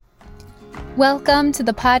Welcome to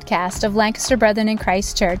the podcast of Lancaster Brethren in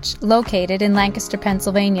Christ Church, located in Lancaster,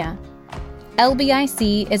 Pennsylvania.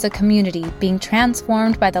 LBIC is a community being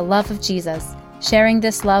transformed by the love of Jesus, sharing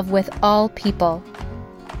this love with all people.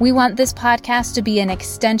 We want this podcast to be an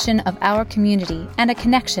extension of our community and a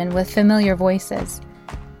connection with familiar voices.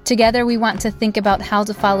 Together, we want to think about how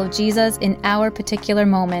to follow Jesus in our particular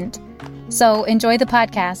moment. So enjoy the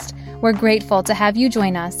podcast. We're grateful to have you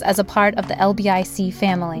join us as a part of the LBIC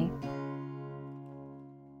family.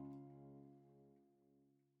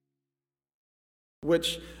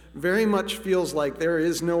 Which very much feels like there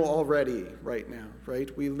is no already right now,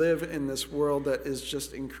 right? We live in this world that is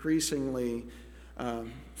just increasingly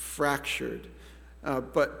fractured.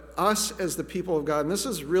 But us as the people of God, and this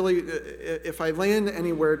is really, if I land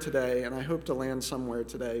anywhere today, and I hope to land somewhere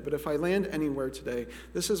today, but if I land anywhere today,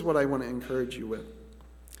 this is what I want to encourage you with,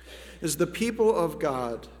 is the people of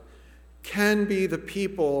God can be the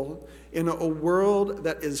people in a world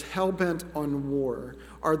that is hell-bent on war,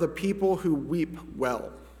 are the people who weep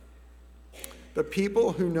well, the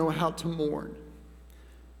people who know how to mourn,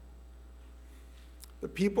 the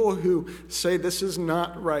people who say this is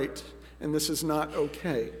not right and this is not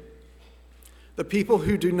okay, the people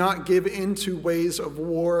who do not give in to ways of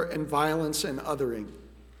war and violence and othering.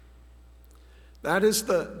 That is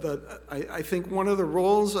I think one of the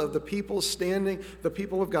roles of the people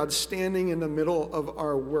of God standing in the middle of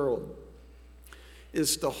our world,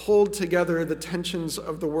 is to hold together the tensions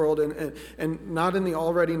of the world and not in the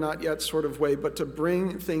already not yet sort of way, but to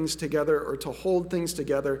bring things together or to hold things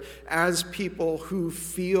together as people who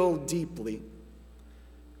feel deeply.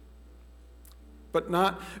 But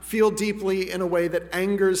not feel deeply in a way that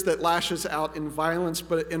angers, that lashes out in violence,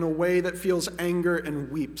 but in a way that feels anger and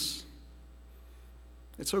weeps.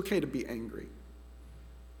 It's okay to be angry.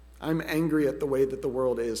 I'm angry at the way that the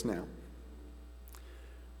world is now.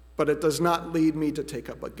 But it does not lead me to take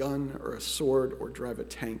up a gun or a sword or drive a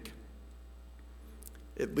tank.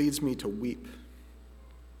 It leads me to weep.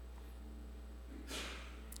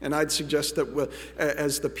 And I'd suggest that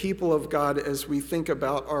as the people of God, as we think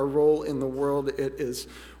about our role in the world, it is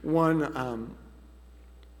one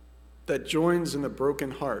that joins in the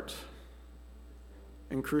broken heart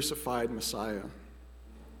and crucified Messiah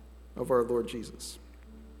of our Lord Jesus.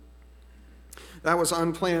 That was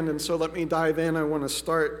unplanned, and so let me dive in. I want to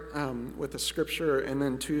start with a scripture and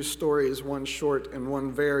then two stories, one short and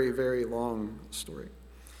one very, very long story.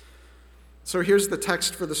 So here's the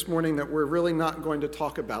text for this morning that we're really not going to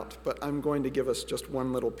talk about, but I'm going to give us just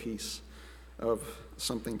one little piece of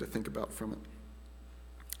something to think about from it.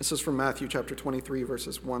 This is from Matthew chapter 23,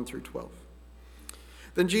 verses 1 through 12.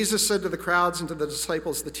 Then Jesus said to the crowds and to the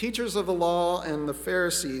disciples, "The teachers of the law and the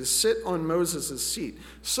Pharisees sit on Moses' seat.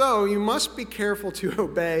 So you must be careful to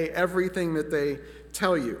obey everything that they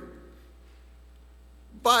tell you.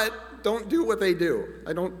 But don't do what they do."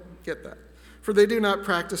 I don't get that. "For they do not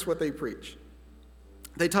practice what they preach.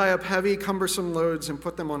 They tie up heavy, cumbersome loads and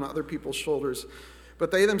put them on other people's shoulders,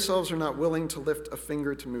 but they themselves are not willing to lift a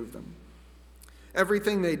finger to move them.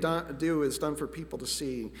 Everything they do is done for people to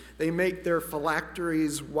see. They make their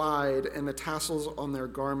phylacteries wide and the tassels on their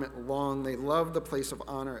garment long. They love the place of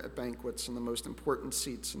honor at banquets and the most important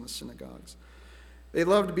seats in the synagogues. They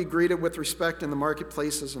love to be greeted with respect in the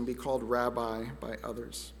marketplaces and be called rabbi by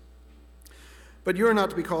others. But you are not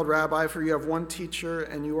to be called rabbi, for you have one teacher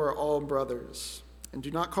and you are all brothers. And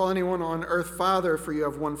do not call anyone on earth father, for you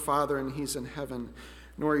have one Father and he's in heaven.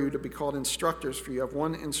 Nor are you to be called instructors, for you have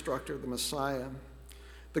one instructor, the Messiah.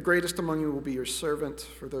 The greatest among you will be your servant,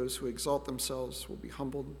 for those who exalt themselves will be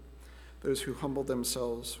humbled. Those who humble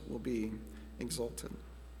themselves will be exalted."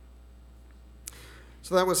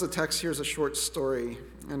 So that was the text. Here's a short story,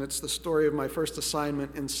 and it's the story of my first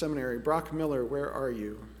assignment in seminary. Brock Miller, where are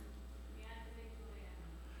you?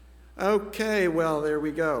 Okay, well, there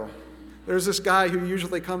we go. There's this guy who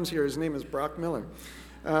usually comes here. His name is Brock Miller.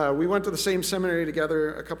 We went to the same seminary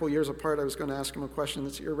together a couple years apart. I was going to ask him a question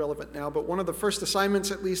that's irrelevant now, but one of the first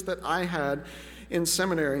assignments, at least, that I had in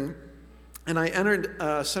seminary, and I entered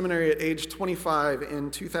seminary at age 25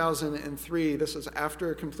 in 2003. This is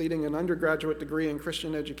after completing an undergraduate degree in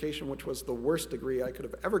Christian education, which was the worst degree I could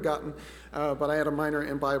have ever gotten, but I had a minor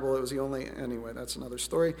in Bible. It was the only, anyway, that's another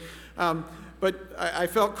story. But I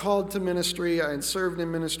felt called to ministry. I had served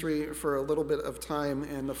in ministry for a little bit of time,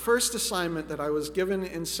 and the first assignment that I was given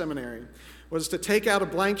in seminary was to take out a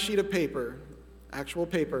blank sheet of paper, actual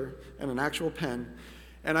paper, and an actual pen,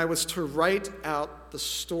 and I was to write out the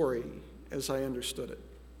story as I understood it.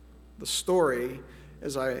 The story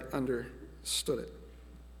as I understood it.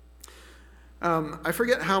 I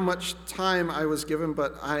forget how much time I was given,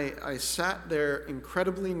 but I sat there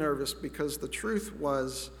incredibly nervous because the truth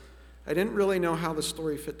was I didn't really know how the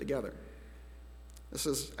story fit together. This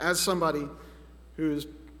is as somebody who's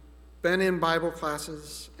been in Bible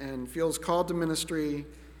classes and feels called to ministry,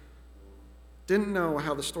 didn't know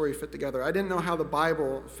how the story fit together. I didn't know how the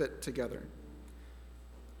Bible fit together.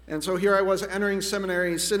 And so here I was entering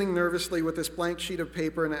seminary, sitting nervously with this blank sheet of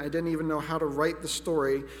paper, and I didn't even know how to write the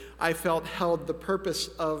story I felt held the purpose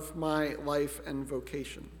of my life and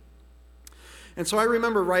vocation. And so I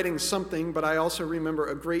remember writing something, but I also remember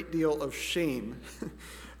a great deal of shame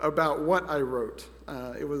about what I wrote.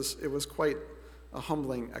 It was quite a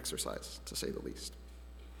humbling exercise, to say the least.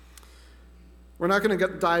 We're not going to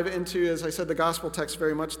dive into, as I said, the gospel text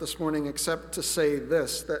very much this morning, except to say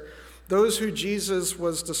this, that those who Jesus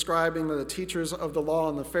was describing, the teachers of the law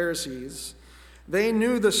and the Pharisees, they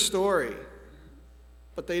knew the story,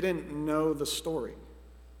 but they didn't know the story.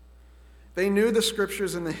 They knew the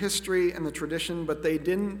scriptures and the history and the tradition, but they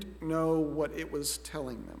didn't know what it was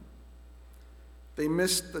telling them. They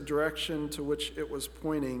missed the direction to which it was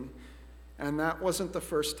pointing, and that wasn't the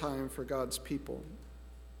first time for God's people.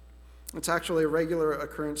 It's actually a regular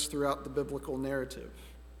occurrence throughout the biblical narrative.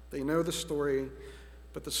 They know the story,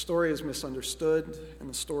 but the story is misunderstood and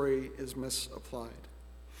the story is misapplied.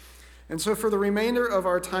 And so for the remainder of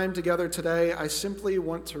our time together today, I simply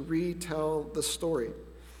want to retell the story.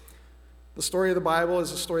 The story of the Bible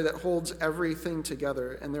is a story that holds everything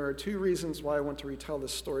together, and there are two reasons why I want to retell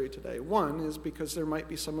this story today. One is because there might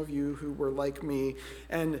be some of you who were like me,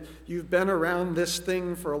 and you've been around this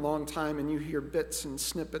thing for a long time, and you hear bits and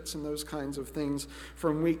snippets and those kinds of things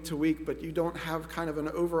from week to week, but you don't have kind of an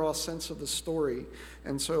overall sense of the story.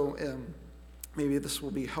 And so maybe this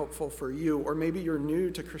will be helpful for you, or maybe you're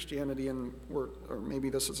new to Christianity, or maybe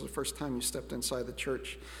this is the first time you stepped inside the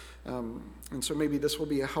church. And so maybe this will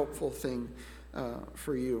be a helpful thing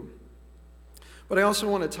for you. But I also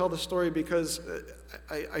want to tell the story because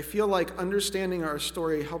I feel like understanding our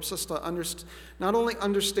story helps us to not only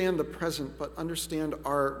understand the present, but understand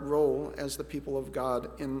our role as the people of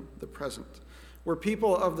God in the present. We're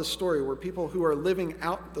people of the story. We're people who are living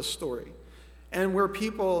out the story. And we're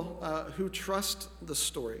people who trust the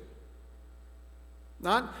story.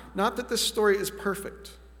 Not that this story is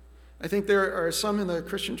perfect. I think there are some in the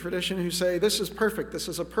Christian tradition who say, this is perfect, this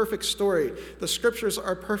is a perfect story, the scriptures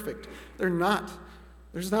are perfect. They're not.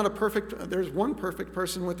 There's one perfect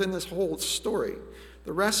person within this whole story.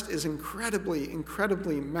 The rest is incredibly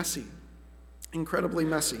messy. Incredibly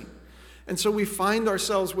messy. And so we find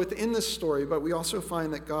ourselves within this story, but we also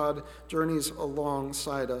find that God journeys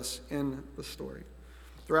alongside us in the story.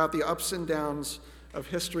 Throughout the ups and downs of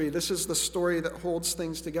history, this is the story that holds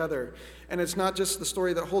things together. And it's not just the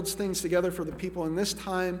story that holds things together for the people in this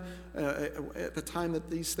time, at the time that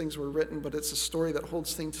these things were written, but it's a story that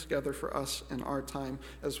holds things together for us in our time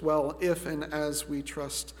as well, if and as we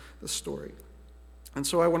trust the story. And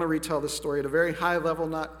so I want to retell this story at a very high level,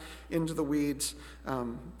 not into the weeds,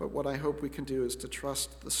 but what I hope we can do is to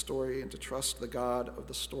trust the story and to trust the God of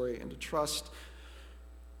the story and to trust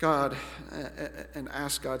God and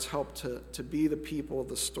ask God's help to be the people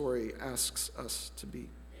the story asks us to be.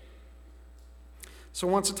 So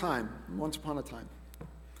once upon a time,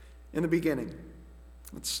 in the beginning,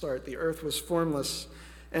 let's start. The earth was formless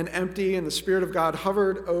and empty, and the Spirit of God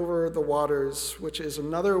hovered over the waters, which is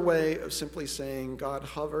another way of simply saying God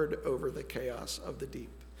hovered over the chaos of the deep.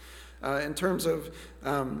 In terms of,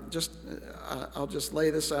 I'll just lay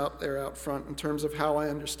this out there out front in terms of how I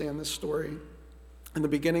understand this story. In the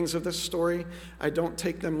beginnings of this story, I don't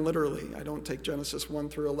take them literally. I don't take Genesis 1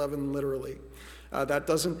 through 11 literally. That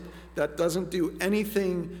doesn't do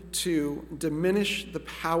anything to diminish the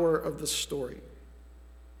power of the story.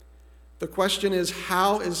 The question is,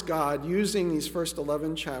 how is God using these first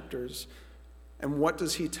 11 chapters, and what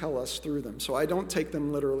does he tell us through them? So I don't take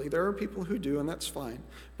them literally. There are people who do, and that's fine,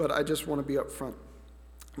 but I just want to be upfront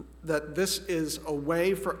that this is a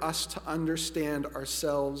way for us to understand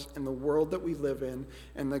ourselves and the world that we live in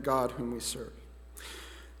and the God whom we serve.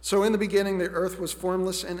 So in the beginning, the earth was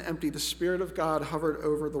formless and empty. The Spirit of God hovered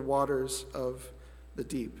over the waters of the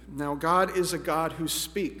deep. Now, God is a God who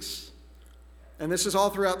speaks. And this is all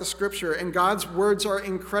throughout the scripture. And God's words are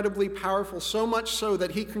incredibly powerful, so much so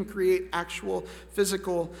that he can create actual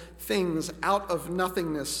physical things out of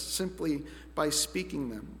nothingness simply by speaking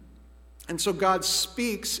them. And so God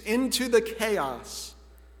speaks into the chaos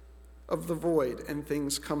of the void, and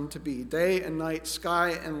things come to be. Day and night,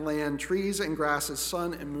 sky and land, trees and grasses,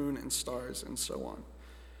 sun and moon and stars, and so on.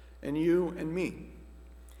 And you and me.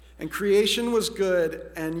 And creation was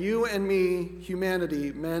good, and you and me,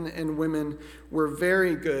 humanity, men and women, were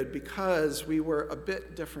very good because we were a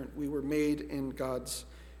bit different. We were made in God's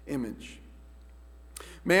image.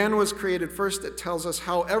 Man was created first, it tells us.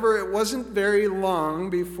 However, it wasn't very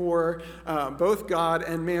long before both God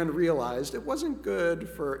and man realized it wasn't good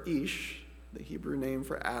for Ish, the Hebrew name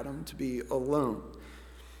for Adam, to be alone.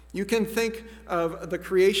 You can think of the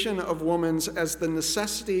creation of woman as the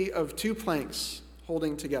necessity of two planks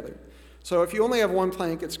holding together. So if you only have one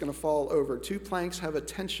plank, it's going to fall over. Two planks have a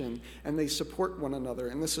tension, and they support one another.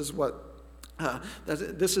 And this is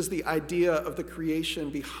the idea of the creation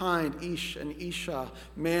behind Ish and Isha,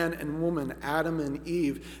 man and woman, Adam and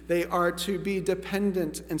Eve. They are to be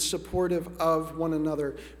dependent and supportive of one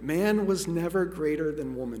another. Man was never greater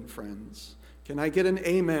than woman, friends. Can I get an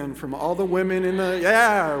amen from all the women in the...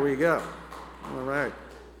 Yeah, there we go. All right.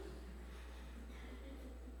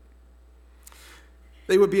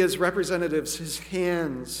 They would be his representatives, his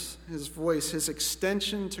hands, his voice, his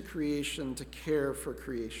extension to creation, to care for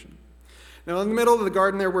creation. Now, in the middle of the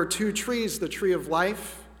garden, there were two trees, the tree of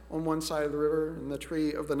life on one side of the river and the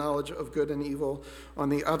tree of the knowledge of good and evil on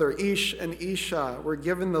the other. Ish and Isha were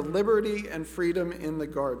given the liberty and freedom in the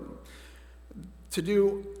garden to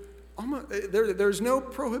do there's no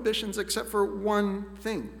prohibitions except for one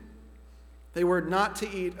thing. They were not to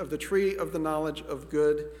eat of the tree of the knowledge of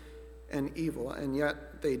good and evil, and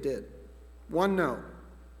yet they did. One no.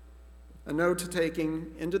 A no to taking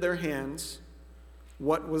into their hands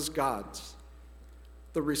what was God's.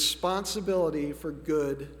 The responsibility for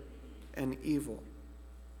good and evil.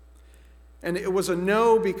 And it was a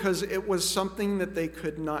no because it was something that they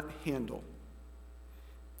could not handle.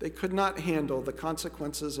 They could not handle the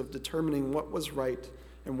consequences of determining what was right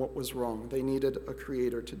and what was wrong. They needed a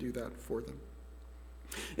creator to do that for them.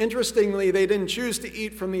 Interestingly, they didn't choose to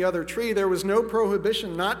eat from the other tree. There was no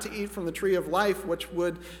prohibition not to eat from the tree of life, which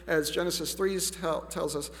would, as Genesis 3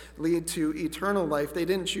 tells us, lead to eternal life. They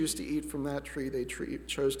didn't choose to eat from that tree. They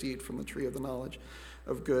chose to eat from the tree of the knowledge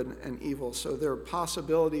of good and evil. So their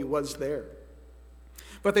possibility was there.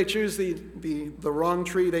 But they choose the wrong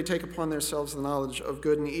tree. They take upon themselves the knowledge of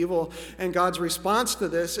good and evil. And God's response to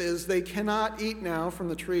this is they cannot eat now from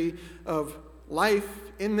the tree of life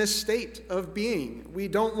in this state of being. We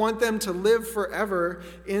don't want them to live forever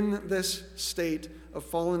in this state of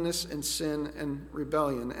fallenness and sin and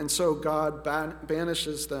rebellion. And so God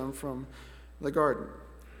banishes them from the garden.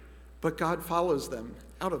 But God follows them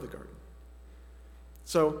out of the garden.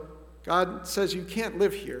 So God says, you can't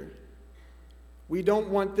live here. We don't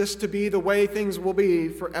want this to be the way things will be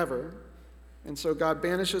forever. And so God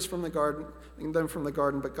banishes them from the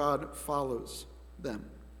garden, but God follows them.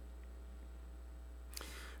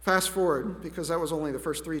 Fast forward, because that was only the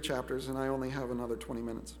first 3 chapters, and I only have another 20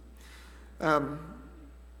 minutes.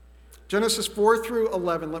 Genesis 4 through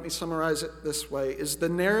 11, let me summarize it this way, is the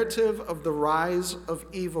narrative of the rise of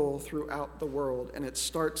evil throughout the world. And it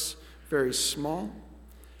starts very small,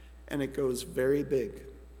 and it goes very big.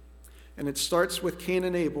 And it starts with Cain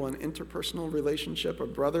and Abel, an interpersonal relationship, a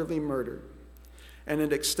brotherly murder. And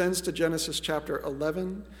it extends to Genesis chapter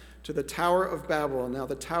 11, to the Tower of Babel. Now,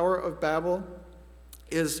 the Tower of Babel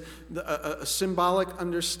is a symbolic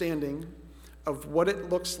understanding of what it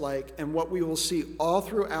looks like and what we will see all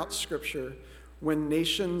throughout Scripture when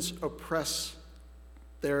nations oppress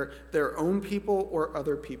their own people or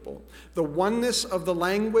other people. The oneness of the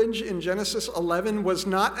language in Genesis 11 was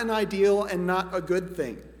not an ideal and not a good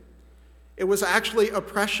thing. It was actually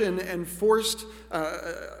oppression and force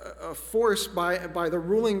by the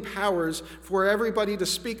ruling powers for everybody to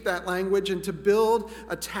speak that language and to build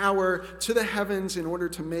a tower to the heavens in order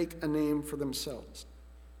to make a name for themselves.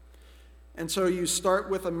 And so you start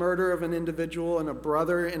with a murder of an individual and a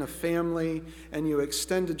brother in a family, and you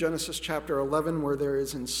extend to Genesis chapter 11 where there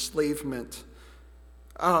is enslavement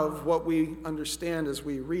of what we understand as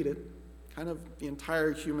we read it, kind of the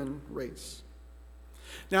entire human race.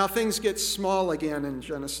 Now things get small again in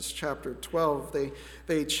Genesis chapter 12.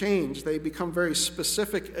 They change. They become very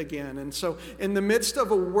specific again. And so in the midst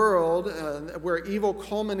of a world where evil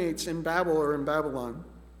culminates in Babel or in Babylon,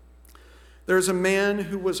 there's a man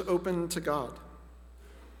who was open to God.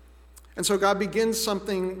 And so God begins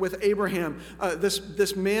something with Abraham.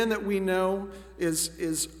 This man that we know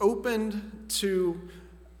is opened to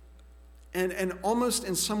and almost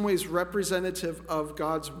in some ways representative of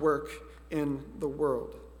God's work in the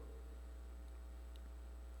world.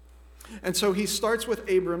 And so he starts with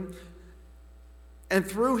Abram, and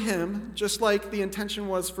through him, just like the intention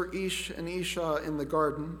was for Ish and Isha in the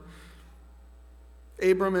garden,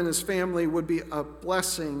 Abram and his family would be a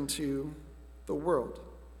blessing to the world.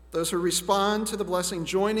 Those who respond to the blessing,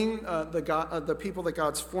 joining the people that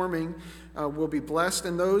God's forming, will be blessed.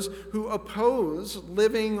 And those who oppose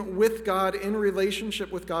living with God, in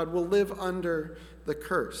relationship with God, will live under the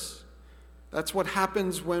curse. That's what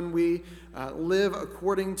happens when we live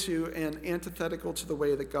according to and antithetical to the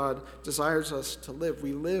way that God desires us to live.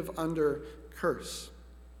 We live under curse.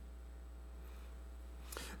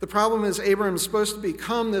 The problem is Abram's supposed to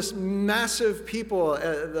become this massive people,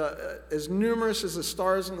 as numerous as the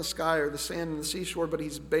stars in the sky or the sand in the seashore, but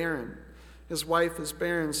he's barren. His wife is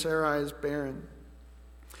barren. Sarai is barren.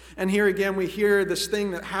 And here again we hear this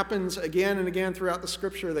thing that happens again and again throughout the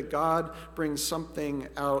scripture, that God brings something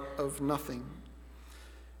out of nothing.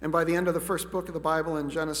 And by the end of the first book of the Bible in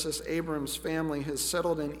Genesis, Abram's family has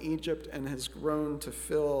settled in Egypt and has grown to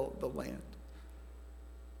fill the land.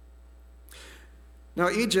 Now,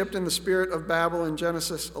 Egypt, in the spirit of Babel in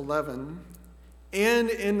Genesis 11, and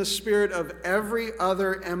in the spirit of every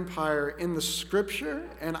other empire in the scripture,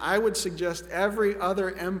 and I would suggest every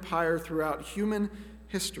other empire throughout human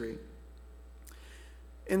history,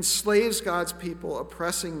 enslaves God's people,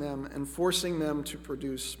 oppressing them and forcing them to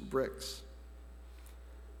produce bricks.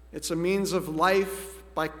 It's a means of life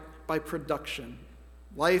by production,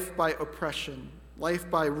 life by oppression, life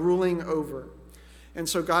by ruling over. And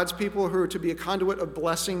so God's people, who are to be a conduit of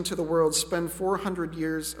blessing to the world, spend 400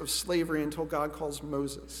 years of slavery until God calls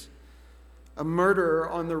Moses, a murderer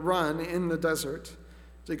on the run in the desert,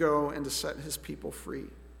 to go and to set his people free.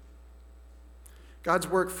 God's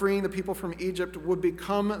work freeing the people from Egypt would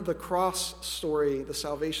become the cross story, the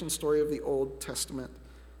salvation story of the Old Testament,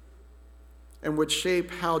 and would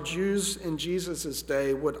shape how Jews in Jesus'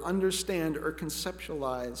 day would understand or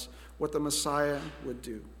conceptualize what the Messiah would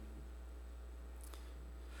do.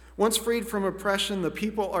 Once freed from oppression, the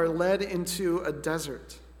people are led into a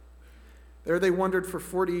desert. There they wandered for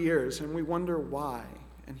 40 years, and we wonder why.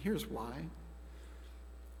 And here's why.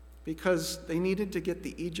 Because they needed to get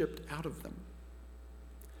the Egypt out of them.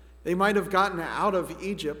 They might have gotten out of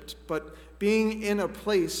Egypt, but being in a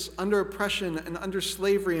place under oppression and under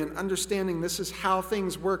slavery and understanding this is how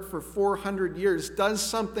things work for 400 years does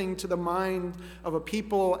something to the mind of a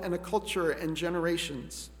people and a culture and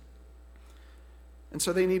generations. And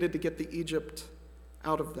so they needed to get the Egypt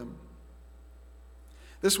out of them.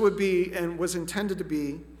 This would be, and was intended to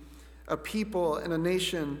be, a people and a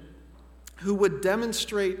nation who would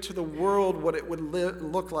demonstrate to the world what it would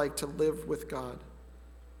look like to live with God.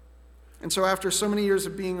 And so after so many years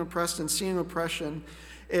of being oppressed and seeing oppression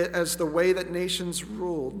as the way that nations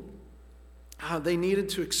ruled, they needed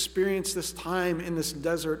to experience this time in this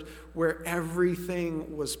desert where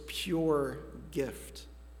everything was pure gift.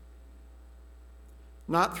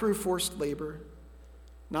 Not through forced labor,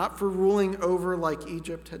 not for ruling over like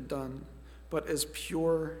Egypt had done, but as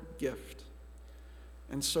pure gift.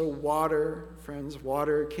 And so water, friends,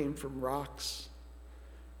 water came from rocks.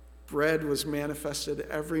 Bread was manifested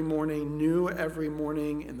every morning, new every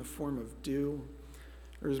morning in the form of dew.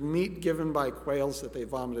 There was meat given by quails that they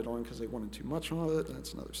vomited on because they wanted too much of it.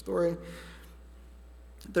 That's another story.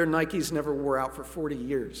 Their Nikes never wore out for 40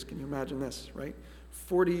 years. Can you imagine this, right?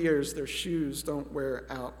 40 years, their shoes don't wear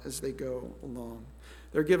out as they go along.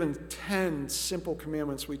 They're given 10 simple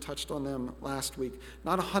commandments. We touched on them last week.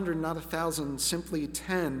 Not 100, not 1,000, simply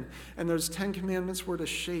 10. And those 10 commandments were to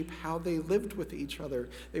shape how they lived with each other.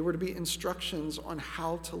 They were to be instructions on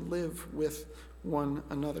how to live with one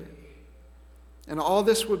another. And all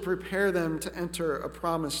this would prepare them to enter a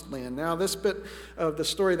promised land. Now, this bit of the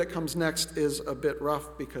story that comes next is a bit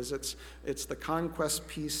rough because it's the conquest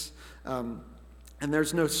piece. And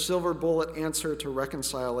there's no silver bullet answer to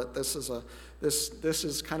reconcile it. This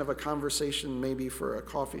is kind of a conversation maybe for a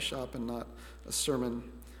coffee shop and not a sermon,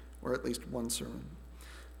 or at least one sermon.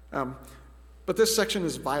 But this section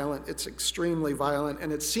is violent. It's extremely violent.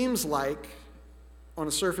 And it seems like, on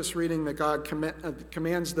a surface reading, that God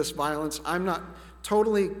commands this violence. I'm not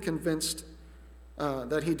totally convinced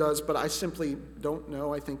that he does, but I simply don't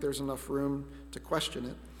know. I think there's enough room to question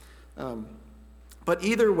it. But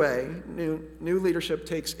either way, new leadership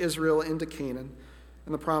takes Israel into Canaan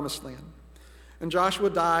and the Promised Land. And Joshua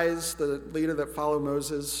dies, the leader that followed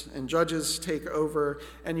Moses, and judges take over.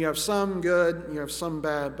 And you have some good, you have some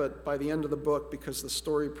bad, but by the end of the book, because the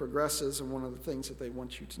story progresses, and one of the things that they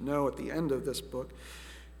want you to know at the end of this book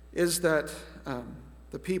is that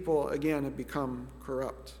the people, again, have become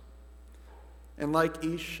corrupt. And like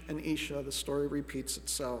Ish and Isha, the story repeats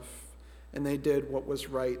itself. And they did what was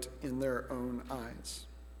right in their own eyes.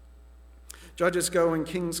 Judges go and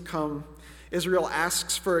kings come, Israel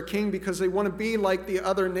asks for a king because they want to be like the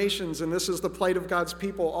other nations, and this is the plight of God's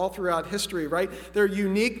people all throughout history, right? Their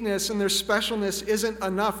uniqueness and their specialness isn't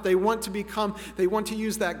enough. They want to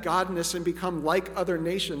use that godness and become like other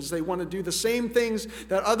nations. They want to do the same things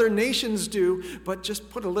that other nations do, but just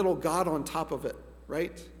put a little God on top of it,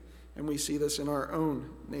 right? And we see this in our own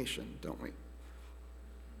nation, don't we?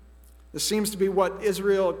 This seems to be what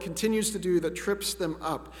Israel continues to do that trips them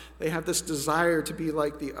up. They have this desire to be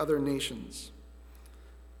like the other nations.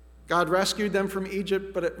 God rescued them from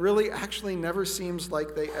Egypt, but it really actually never seems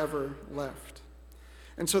like they ever left.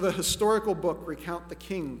 And so the historical book recount the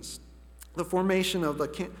kings, the formation of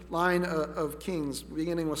the line of kings,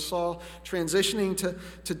 beginning with Saul, transitioning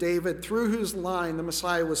to David, through whose line the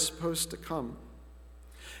Messiah was supposed to come.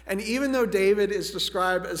 And even though David is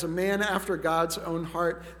described as a man after God's own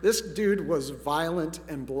heart, this dude was violent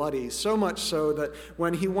and bloody, so much so that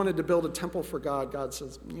when he wanted to build a temple for God, God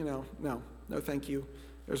says, no thank you.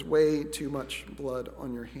 There's way too much blood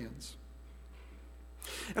on your hands.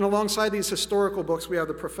 And alongside these historical books, we have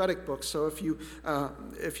the prophetic books. So if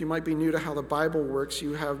you might be new to how the Bible works,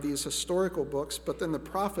 you have these historical books, but then the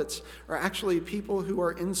prophets are actually people who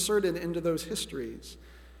are inserted into those histories.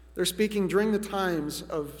 They're speaking during the times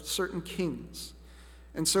of certain kings.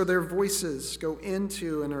 And so their voices go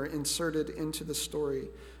into and are inserted into the story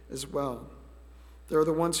as well. They're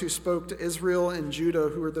the ones who spoke to Israel and Judah,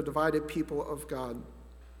 who are the divided people of God.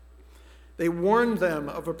 They warned them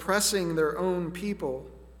of oppressing their own people,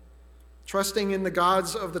 trusting in the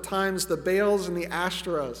gods of the times, the Baals and the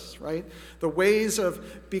Ashtoreths, right? The ways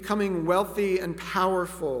of becoming wealthy and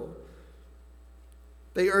powerful.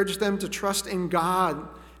 They urged them to trust in God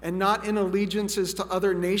and not in allegiances to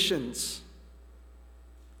other nations.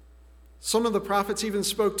 Some of the prophets even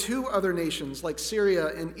spoke to other nations like Syria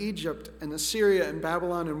and Egypt and Assyria and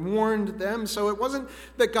Babylon and warned them. So it wasn't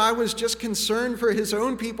that God was just concerned for his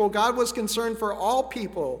own people. God was concerned for all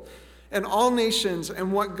people and all nations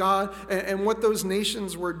and what those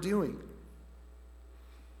nations were doing.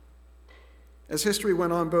 As history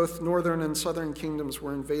went on, both northern and southern kingdoms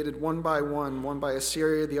were invaded one by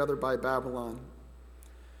Assyria, the other by Babylon.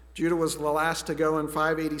 Judah was the last to go in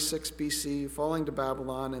 586 BC, falling to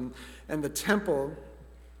Babylon, and the temple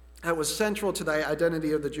that was central to the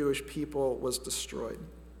identity of the Jewish people was destroyed.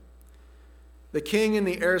 The king and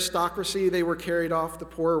the aristocracy, they were carried off. The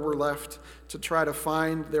poor were left to try to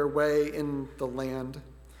find their way in the land.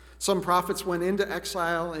 Some prophets went into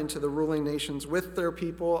exile into the ruling nations with their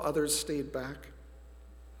people. Others stayed back.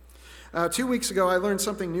 2 weeks ago, I learned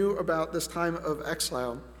something new about this time of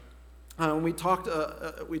exile. We talk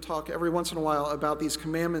every once in a while about these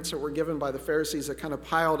commandments that were given by the Pharisees that kind of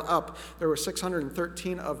piled up. There were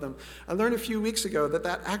 613 of them. I learned a few weeks ago that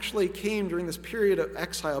actually came during this period of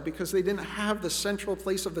exile because they didn't have the central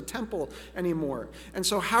place of the temple anymore. And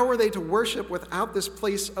so how were they to worship without this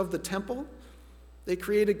place of the temple? They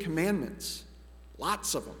created commandments,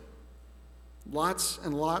 lots of them. Lots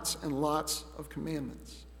and lots and lots of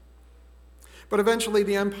commandments. But eventually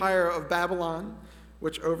the empire of Babylon,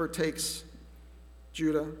 which overtakes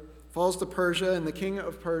Judah, falls to Persia, and the king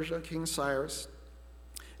of Persia, King Cyrus,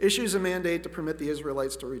 issues a mandate to permit the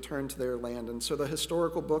Israelites to return to their land. And so the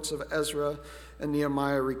historical books of Ezra and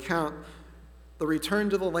Nehemiah recount the return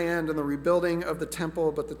to the land and the rebuilding of the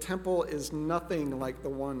temple, but the temple is nothing like the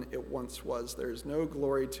one it once was. There's no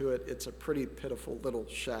glory to it. It's a pretty pitiful little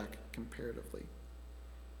shack comparatively.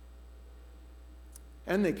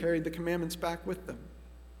 And they carried the commandments back with them.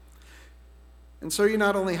 And so you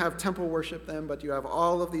not only have temple worship then, but you have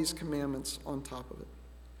all of these commandments on top of it.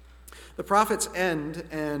 The prophets end,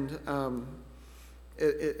 and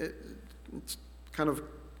it's kind of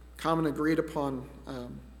common agreed upon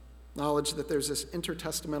knowledge that there's this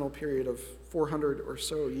intertestamental period of 400 or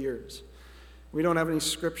so years. We don't have any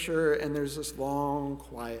scripture, and there's this long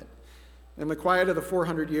quiet. And the quiet of the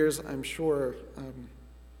 400 years, I'm sure,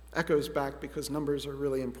 echoes back, because numbers are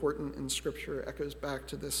really important in scripture, echoes back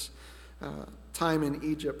to this time in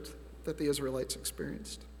Egypt that the Israelites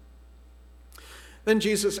experienced. Then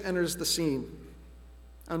Jesus enters the scene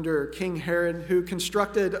under King Herod, who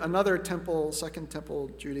constructed another temple, Second Temple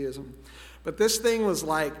Judaism. But this was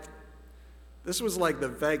like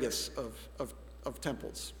the Vegas of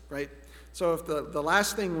temples, right? So if the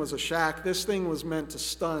last thing was a shack, this thing was meant to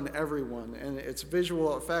stun everyone, and its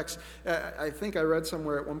visual effects. I think I read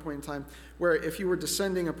somewhere at one point in time where if you were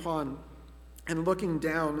descending upon and looking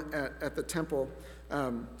down at the temple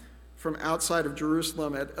from outside of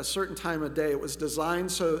Jerusalem at a certain time of day, it was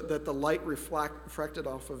designed so that the light reflected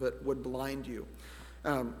off of it would blind you.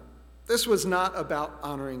 This was not about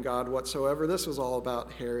honoring God whatsoever. This was all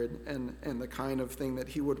about Herod and the kind of thing that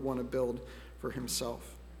he would want to build for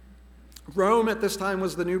himself. Rome at this time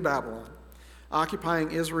was the new Babylon,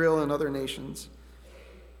 occupying Israel and other nations.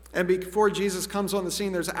 And before Jesus comes on the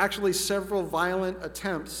scene, there's actually several violent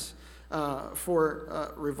attempts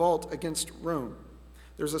for revolt against Rome.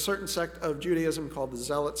 There's a certain sect of Judaism called the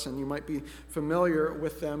Zealots, and you might be familiar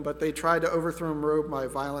with them, but they tried to overthrow Rome by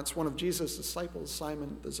violence. One of Jesus' disciples,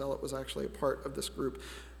 Simon the Zealot, was actually a part of this group,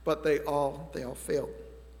 but they all failed.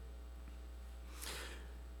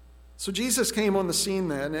 So Jesus came on the scene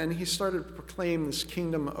then, and he started to proclaim this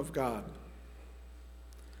kingdom of God,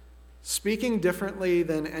 speaking differently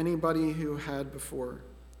than anybody who had before.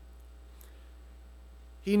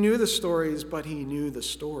 He knew the stories, but he knew the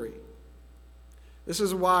story. This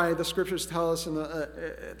is why the scriptures tell us and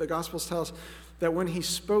the Gospels tell us that when he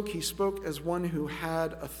spoke as one who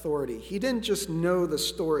had authority. He didn't just know the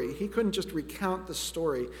story. He couldn't just recount the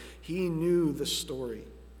story. He knew the story.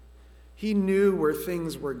 He knew where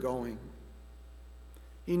things were going.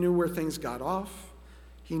 He knew where things got off.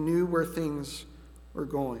 He knew where things were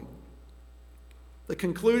going. The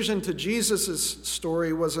conclusion to Jesus'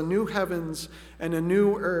 story was a new heavens and a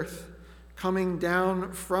new earth coming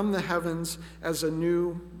down from the heavens as a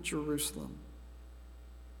new Jerusalem.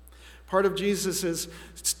 Part of Jesus'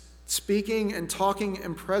 speaking and talking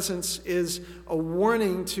and presence is a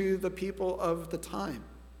warning to the people of the time.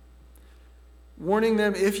 Warning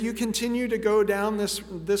them, if you continue to go down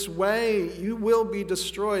this way, you will be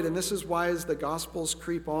destroyed. And this is why as the Gospels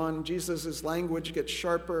creep on, Jesus' language gets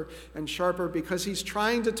sharper and sharper because he's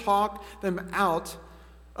trying to talk them out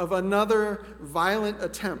of another violent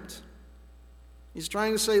attempt. He's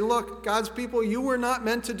trying to say, look, God's people, you were not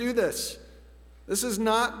meant to do this. This is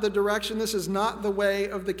not the direction. This is not the way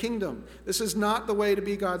of the kingdom. This is not the way to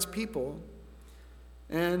be God's people.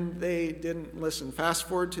 And they didn't listen. Fast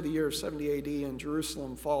forward to the year of 70 AD, and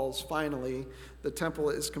Jerusalem falls finally. The temple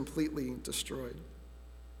is completely destroyed.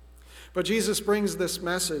 But Jesus brings this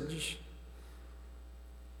message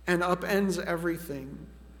and upends everything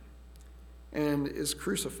and is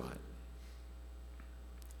crucified.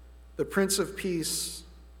 The Prince of Peace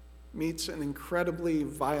meets an incredibly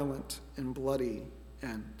violent and bloody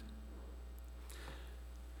end.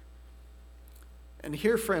 And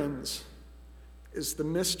here, friends, is the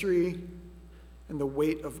mystery and the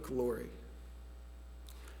weight of glory.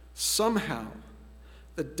 Somehow,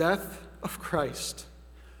 the death of Christ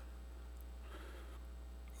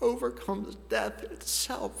overcomes death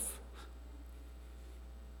itself.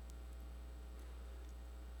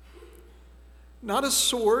 Not a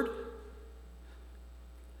sword,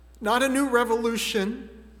 not a new revolution,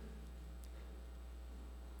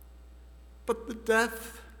 but the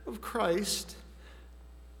death of Christ.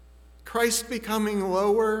 Christ becoming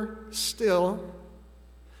lower still,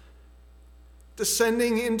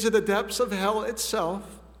 descending into the depths of hell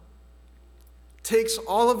itself, takes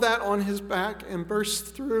all of that on his back and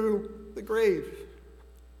bursts through the grave.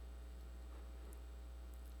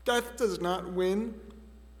 Death does not win.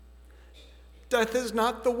 Death is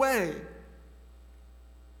not the way.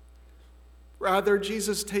 Rather,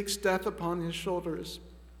 Jesus takes death upon his shoulders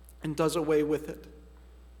and does away with it.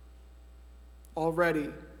 Already,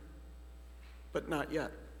 but not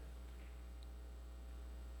yet.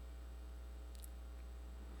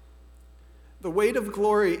 The weight of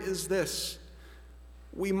glory is this.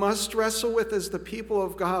 We must wrestle with, as the people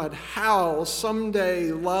of God, how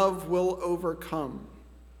someday love will overcome.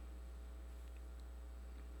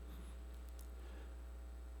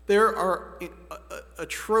 There are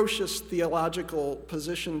atrocious theological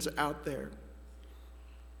positions out there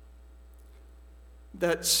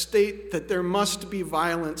that state that there must be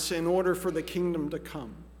violence in order for the kingdom to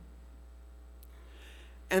come.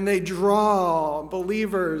 And they draw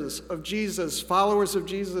believers of Jesus, followers of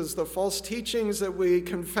Jesus, the false teachings that we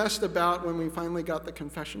confessed about when we finally got the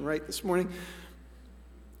confession right this morning.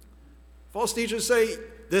 False teachers say,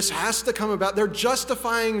 this has to come about. They're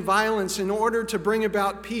justifying violence in order to bring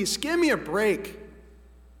about peace. Give me a break.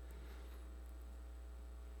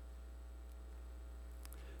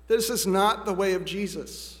 This is not the way of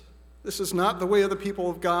Jesus. This is not the way of the people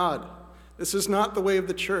of God. This is not the way of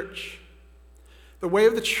the church. The way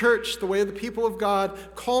of the church, the way of the people of God,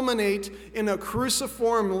 culminate in a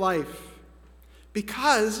cruciform life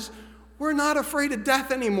because we're not afraid of death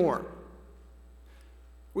anymore.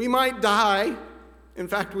 We might die. In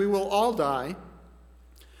fact, we will all die.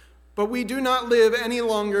 But we do not live any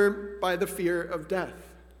longer by the fear of death.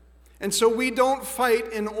 And so we don't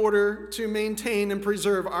fight in order to maintain and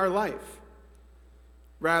preserve our life.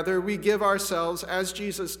 Rather, we give ourselves, as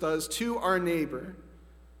Jesus does, to our neighbor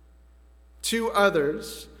to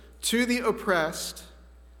others, to the oppressed,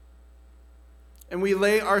 and we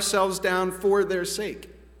lay ourselves down for their sake.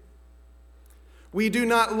 We do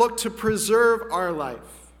not look to preserve our life,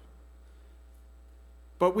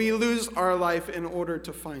 but we lose our life in order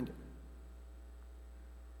to find it.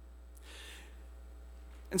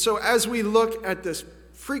 And so as we look at this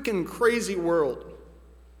freaking crazy world,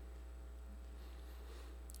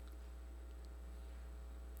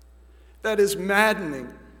 that is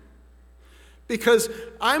maddening, because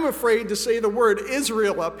I'm afraid to say the word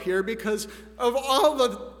Israel up here because of all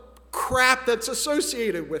the crap that's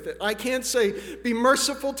associated with it. I can't say be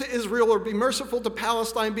merciful to Israel or be merciful to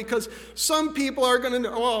Palestine because some people are going to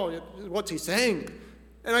know, oh, what's he saying?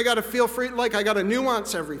 And I got to feel free, like I got to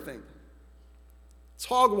nuance everything. It's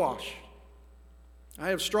hogwash. I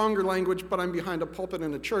have stronger language, but I'm behind a pulpit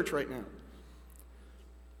in a church right now.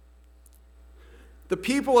 The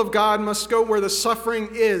people of God must go where the suffering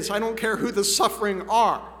is. I don't care who the suffering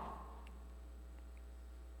are.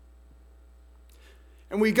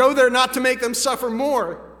 And we go there not to make them suffer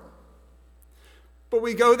more, but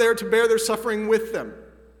we go there to bear their suffering with them.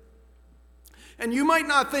 And you might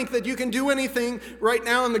not think that you can do anything right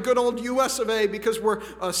now in the good old US of A because we're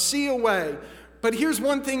a sea away. But here's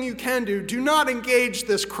one thing you can do. Do not engage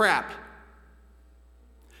this crap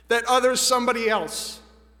that others somebody else,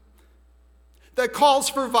 that calls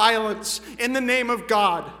for violence in the name of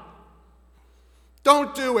God.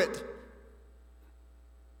 Don't do it.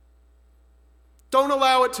 Don't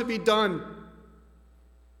allow it to be done.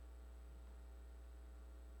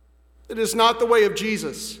 It is not the way of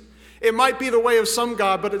Jesus. It might be the way of some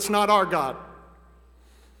God, but it's not our God.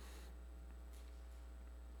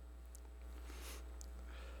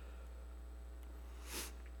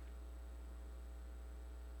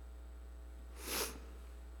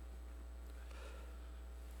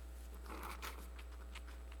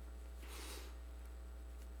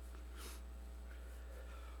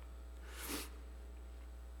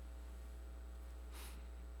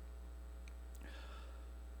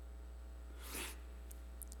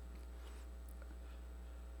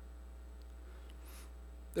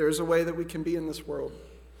 There is a way that we can be in this world.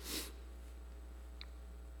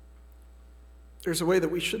 There's a way that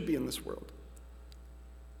we should be in this world.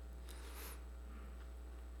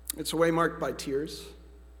 It's a way marked by tears.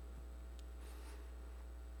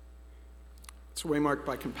 It's a way marked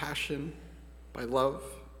by compassion, by love,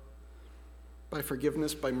 by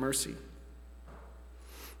forgiveness, by mercy.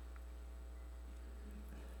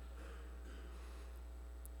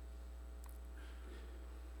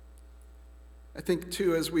 I think,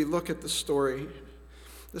 too, as we look at the story,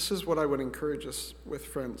 this is what I would encourage us with,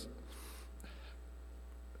 friends.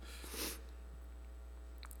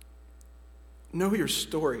 Know your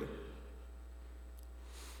story.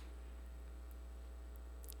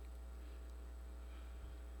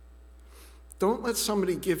 Don't let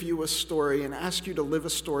somebody give you a story and ask you to live a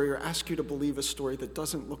story or ask you to believe a story that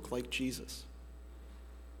doesn't look like Jesus.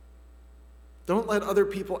 Don't let other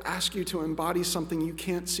people ask you to embody something you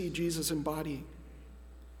can't see Jesus embodying.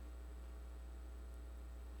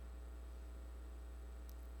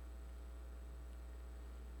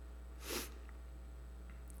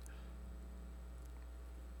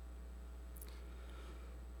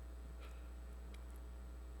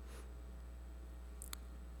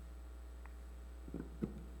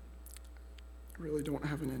 I really don't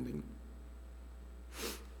have an ending,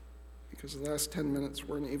 because the last 10 minutes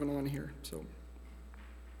weren't even on here.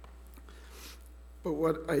 But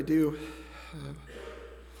what I do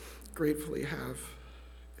gratefully have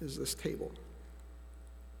is this table.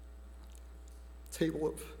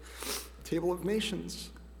 Table of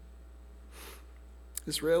nations.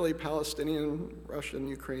 Israeli, Palestinian, Russian,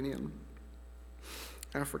 Ukrainian,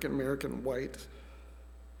 African American, white.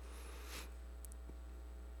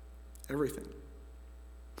 Everything.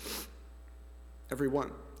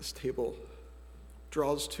 Everyone. This table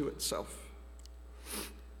draws to itself.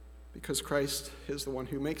 Because Christ is the one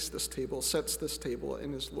who makes this table, sets this table,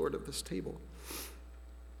 and is Lord of this table.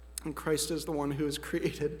 And Christ is the one who has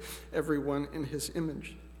created everyone in his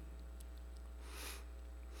image.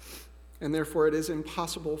 And therefore it is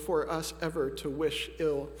impossible for us ever to wish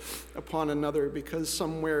ill upon another, because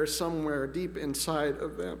somewhere deep inside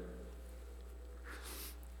of them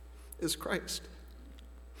is Christ.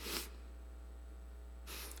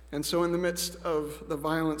 And so in the midst of the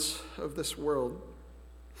violence of this world,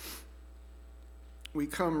 we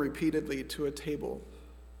come repeatedly to a table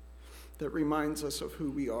that reminds us of who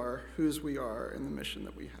we are, whose we are, and the mission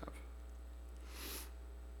that we have.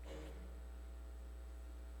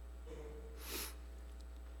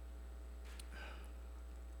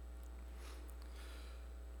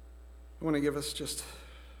 I want to give us just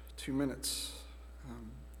 2 minutes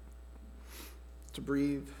to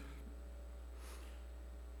breathe,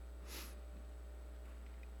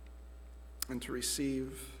 and to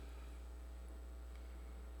receive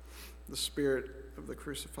the Spirit of the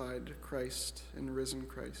crucified Christ and risen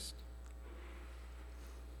Christ.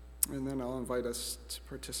 And then I'll invite us to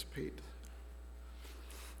participate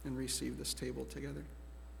and receive this table together.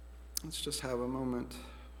 Let's just have a moment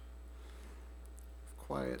of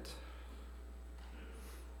quiet,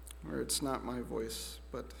 where it's not my voice,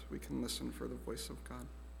 but we can listen for the voice of God.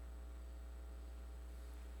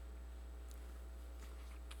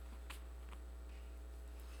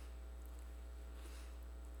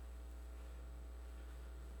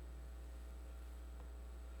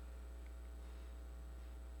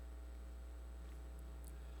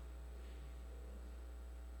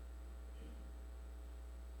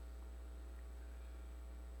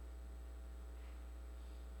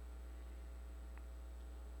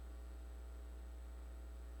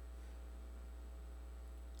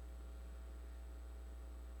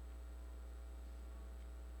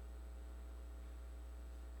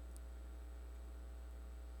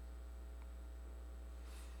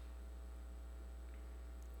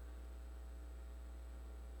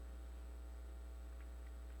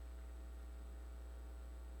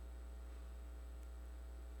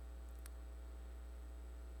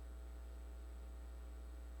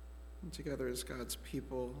 And together as God's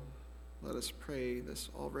people, let us pray this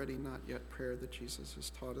already not yet prayer that Jesus has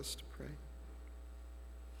taught us to pray.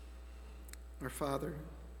 Our Father,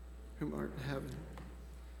 whom art in heaven,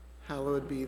 hallowed be